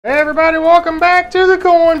Hey everybody, welcome back to the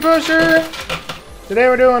Coin Pusher. Today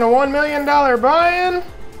we're doing a $1 million buy-in.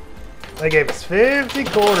 They gave us 50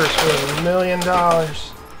 quarters for $1 million.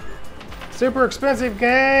 Super expensive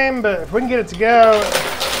game, but if we can get it to go,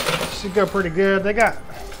 it should go pretty good. They got,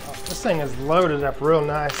 this thing is loaded up real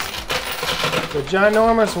nice. The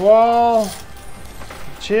ginormous wall,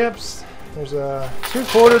 chips. There's 2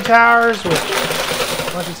 quarter towers with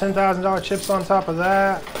a bunch of $10,000 chips on top of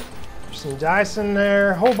that. Some dice in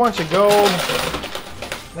there, a whole bunch of gold.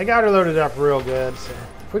 They got her loaded up real good, so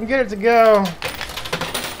if we can get it to go,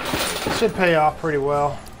 it should pay off pretty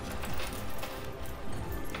well.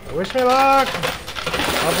 Wish me luck.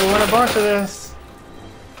 Hope we win a bunch of this.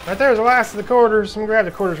 Right there's the last of the quarters. Let me grab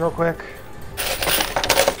the quarters real quick.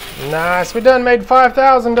 Nice, we done made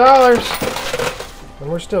 $5,000.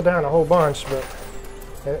 And we're still down a whole bunch, but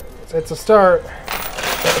it's a start.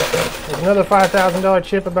 There's another $5,000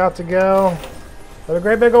 chip about to go. Got a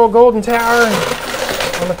great big old golden tower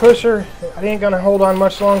on the pusher. It ain't gonna hold on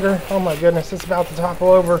much longer. Oh my goodness, it's about to topple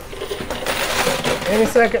over any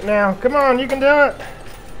second now. Come on, you can do it.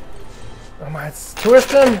 Oh my, it's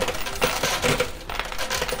twisting.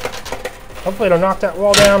 Hopefully it'll knock that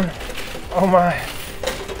wall down. Oh my.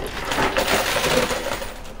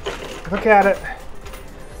 Look at it.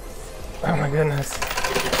 Oh my goodness.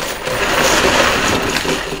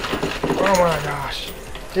 Oh my gosh.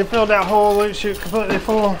 It filled that whole loot chute completely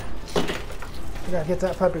full. We gotta get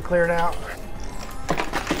that puppy cleared out.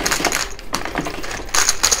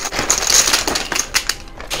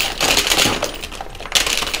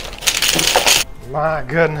 My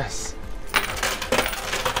goodness.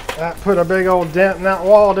 That put a big old dent in that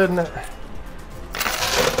wall, didn't it?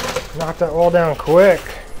 Knocked that wall down quick,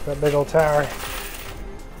 that big old tower.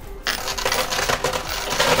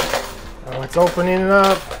 Oh, it's opening it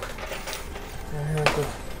up. Here's the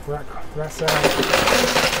right side.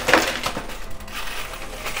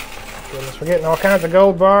 Goodness, we're getting all kinds of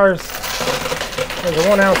gold bars. There's a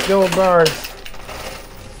 1 ounce gold bars.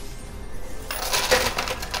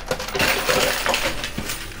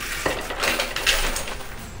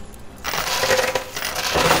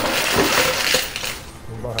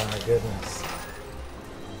 My goodness.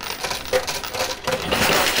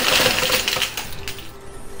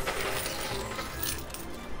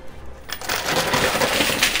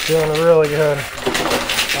 Doing really good.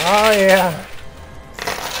 Oh yeah.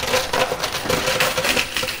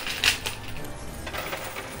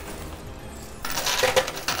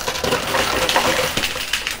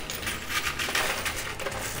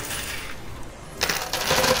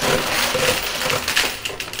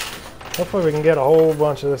 Hopefully we can get a whole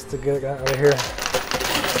bunch of this to get out of here.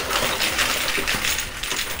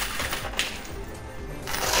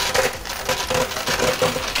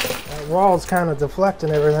 Wall's kind of deflecting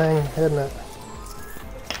everything, isn't it?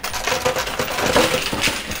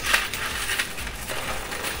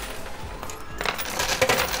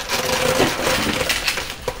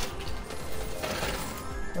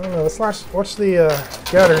 I don't know, let's watch the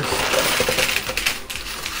gutters.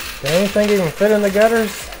 Can anything even fit in the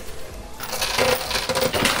gutters?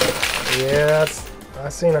 Yeah, I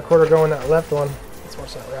seen a quarter go in that left one. Let's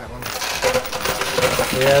watch that right one.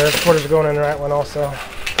 Yeah, there's quarters going in the right one also.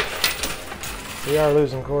 We are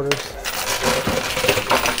losing quarters.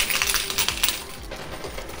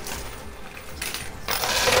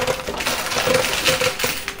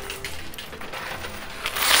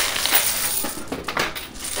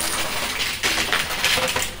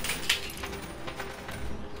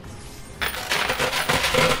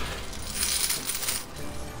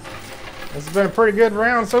 This has been a pretty good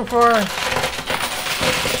round so far.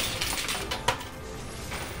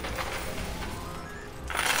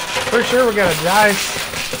 Pretty sure we got a dice.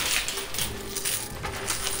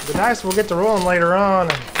 The dice we'll get to rolling later on,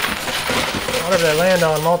 and whatever they land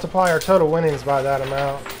on, multiply our total winnings by that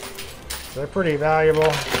amount. So they're pretty valuable.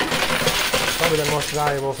 Probably the most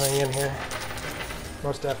valuable thing in here.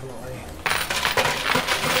 Most definitely.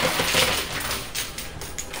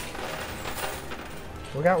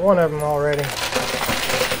 We got one of them already.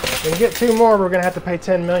 If we can get 2 more, we're gonna have to pay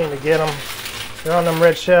 $10 million to get them. They're on them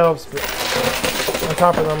red shelves, but on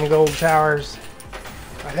top of them gold towers.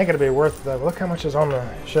 I think it'll be worth it though. Look how much is on the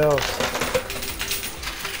shelves.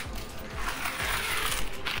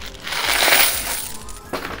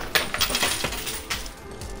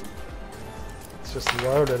 It's just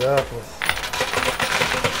loaded up with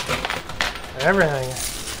everything.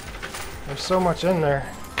 There's so much in there.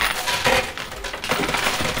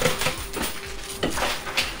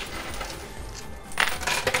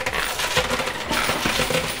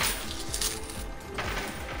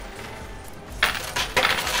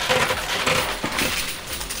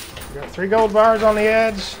 We got 3 gold bars on the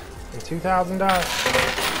edge and $2,000.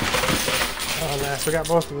 Oh, nice. We got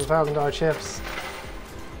both of the $1,000 chips.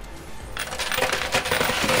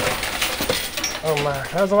 Oh my,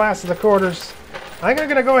 that was the last of the quarters. I think I'm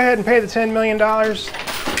gonna go ahead and pay the $10 million.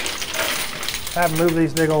 Have them move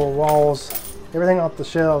these big old walls, everything off the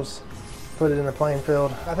shelves, put it in the playing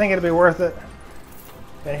field. I think it'll be worth it.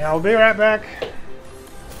 Anyhow, I'll be right back.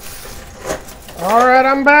 All right,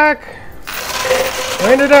 I'm back. We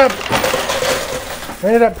ended up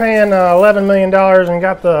paying $11 million and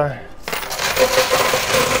got the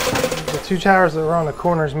 2 towers that were on the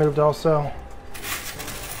corners moved also.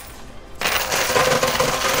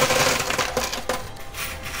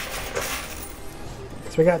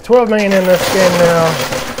 So we got 12 million in this game now.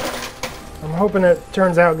 I'm hoping it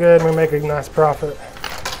turns out good and we make a nice profit.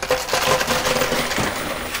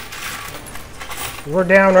 We're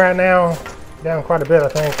down right now, down quite a bit, I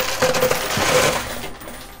think.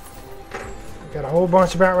 Got a whole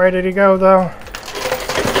bunch about ready to go though.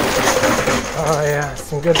 Oh yeah,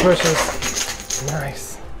 some good pushes.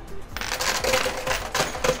 Nice.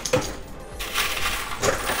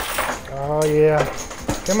 Oh yeah,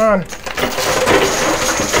 come on.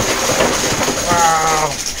 Wow.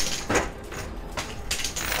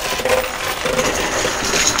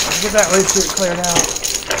 Get that lead chute cleared out.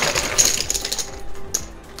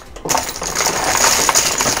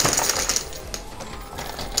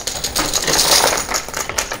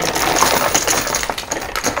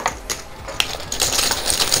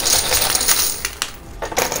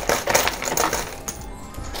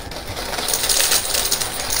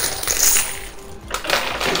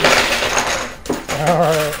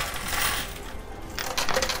 Alright.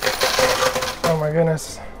 Oh my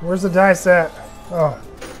goodness. Where's the dice at? Oh.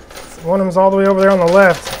 One of them's all the way over there on the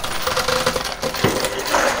left.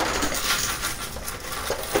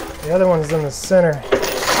 The other one's in the center.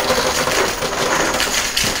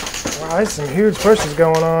 Wow, there's some huge pushes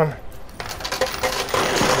going on.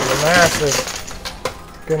 Massive.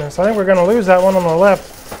 Goodness, I think we're going to lose that one on the left.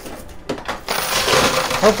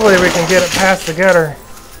 Hopefully we can get it past the gutter.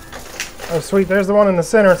 Oh sweet, there's the one in the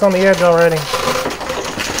center. It's on the edge already.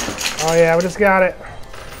 Oh yeah, we just got it.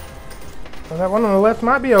 Well, that one on the left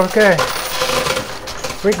might be okay.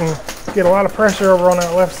 We can get a lot of pressure over on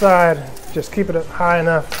that left side. Just keep it up high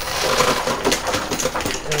enough.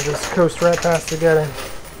 And just coast right past the gutter.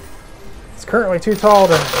 It's currently too tall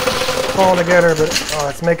to fall in the gutter, but oh,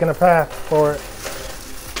 it's making a path for it.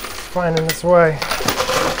 Finding its way.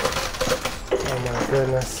 Oh my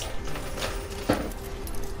goodness.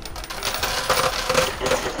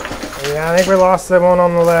 Yeah, I think we lost that one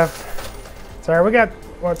on the left. Sorry, we got,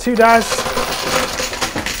 what, 2 dice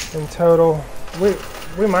in total.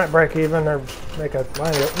 We might break even or make a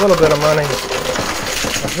little bit of money.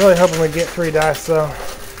 I was really hoping we'd get 3 dice though.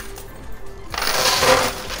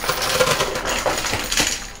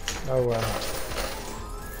 Oh well.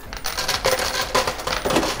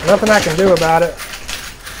 Nothing I can do about it.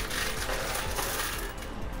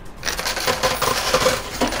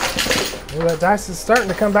 Well, that dice is starting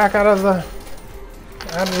to come back out of the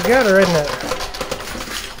gutter, isn't it?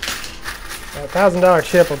 That $1,000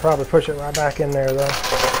 chip will probably push it right back in there, though.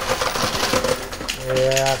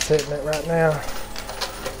 Yeah, it's hitting it right now.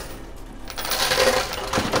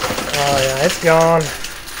 Oh yeah, it's gone.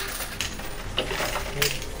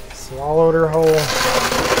 It swallowed her whole.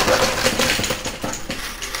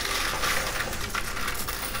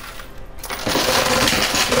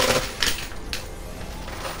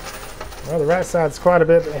 Well, the right side's quite a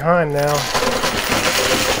bit behind now.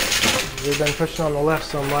 We've been pushing on the left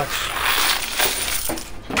so much.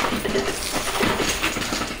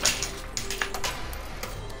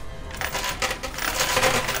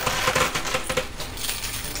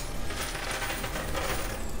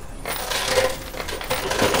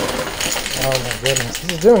 Oh my goodness,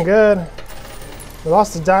 this is doing good. We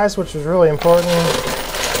lost the dice, which was really important.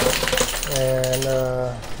 And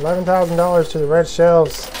 $11,000 to the red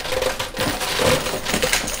shelves.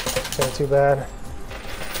 Not too bad.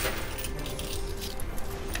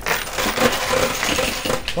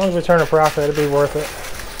 As long as we turn a profit, it'll be worth it.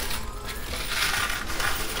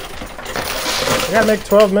 We gotta make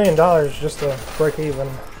 $12 million just to break even.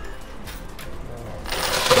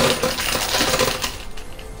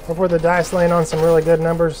 Hopefully the dice laying on some really good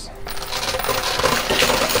numbers.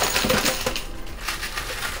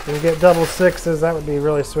 If we can get double sixes, that would be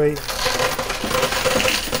really sweet.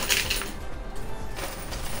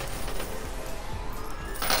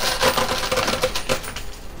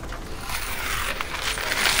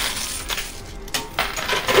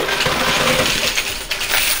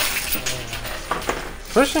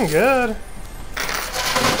 Pushing good.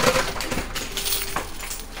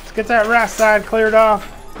 Let's get that right side cleared off.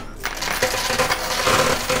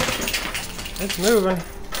 It's moving.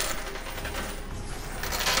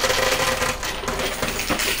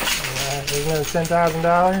 Alright, there's another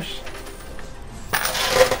 $10,000.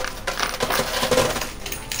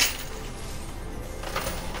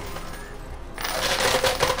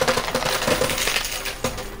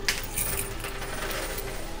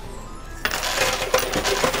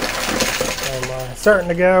 Starting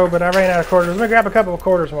to go, but I ran out of quarters. Let me grab a couple of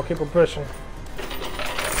quarters and we'll keep them pushing.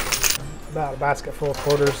 About a basket full of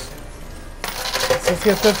quarters. So let's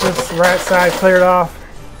get this right side cleared off.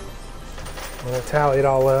 I'm going to tally it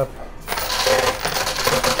all up.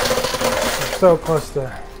 We're so close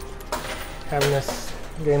to having this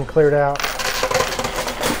game cleared out.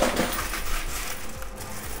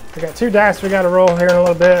 We got 2 dice we got to roll here in a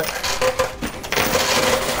little bit.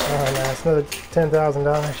 Oh, nice. Another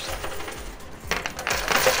 $10,000.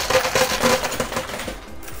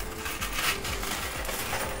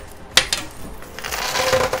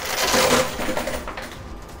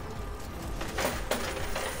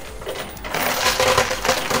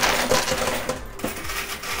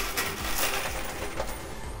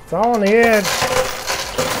 It's all on the edge.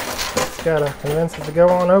 Just gotta convince it to go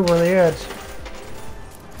on over the edge.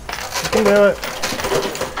 You can do it.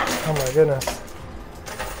 Oh my goodness.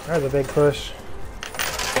 There's a big push.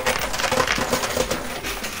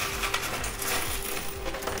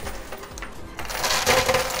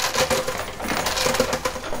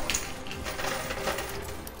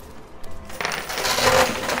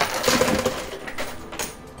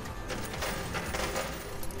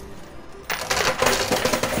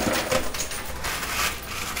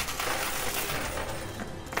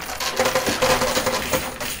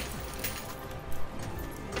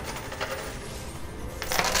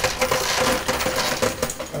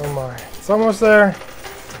 It's almost there.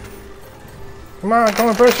 Come on,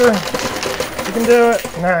 pusher. You can do it.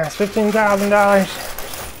 Nice,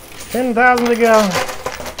 $15,000. 10,000 to go.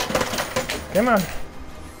 Come on.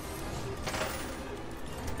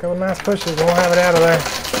 Couple nice pushes and we'll have it out of there.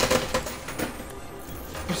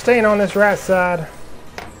 We're staying on this right side.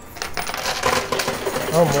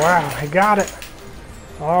 Oh wow, I got it.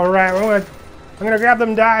 All right, I'm gonna grab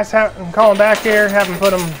them dice and call them back here. Have them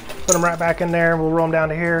put them right back in there. We'll roll them down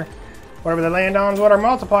to here. Whatever they land on is what our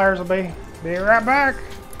multipliers will be. Be right back.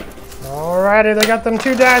 Alrighty, they got them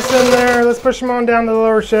 2 dice in there. Let's push them on down to the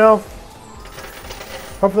lower shelf.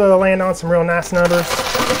 Hopefully they'll land on some real nice numbers.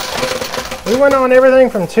 We went on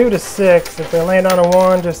everything from 2 to 6. If they land on a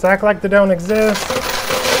 1, just act like they don't exist.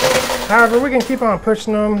 However, we can keep on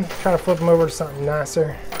pushing them, try to flip them over to something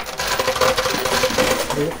nicer.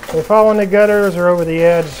 If they fall in the gutters or over the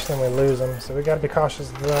edge, then we lose them. So we got to be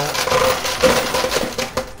cautious of that.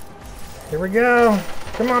 Here we go.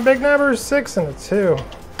 Come on, big numbers. 6 and a 2.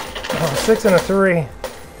 Oh, 6 and a 3.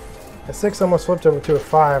 A 6 almost flipped over to a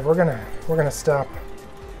 5. We're gonna stop.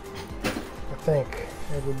 I think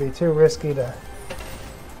it would be too risky to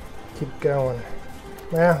keep going.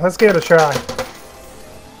 Yeah, let's give it a try.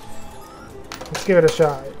 Let's give it a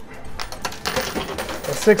shot.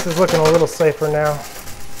 The 6 is looking a little safer now.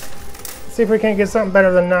 Let's see if we can't get something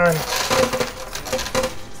better than 9.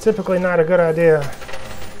 It's typically not a good idea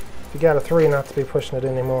if you got a 3 not to be pushing it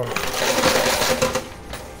anymore.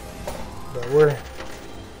 But we're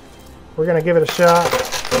gonna give it a shot.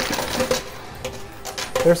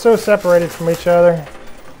 They're so separated from each other.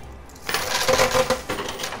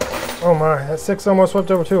 Oh my, that 6 almost flipped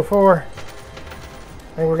over to a 4. I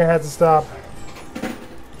think we're gonna have to stop.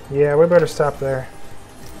 Yeah, we better stop there.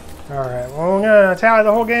 Alright, well, we're gonna tally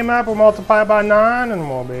the whole game up. We'll multiply it by 9 and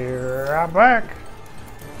we'll be right back.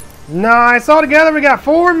 Nice. Altogether, we got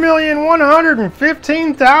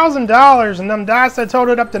 $4,115,000, and them dice I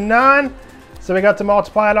totaled up to 9. So we got to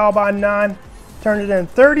multiply it all by 9. Turned it in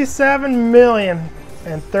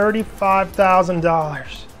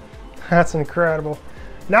 $37,035,000. That's incredible.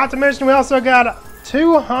 Not to mention, we also got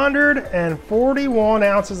 241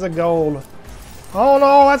 ounces of gold. All in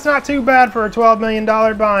all, that's not too bad for a $12 million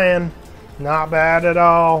buy-in. Not bad at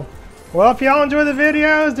all. Well, if y'all enjoy the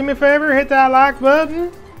videos, do me a favor, hit that like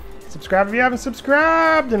button. Subscribe if you haven't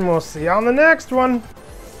subscribed, and we'll see you on the next one.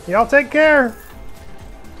 Y'all take care.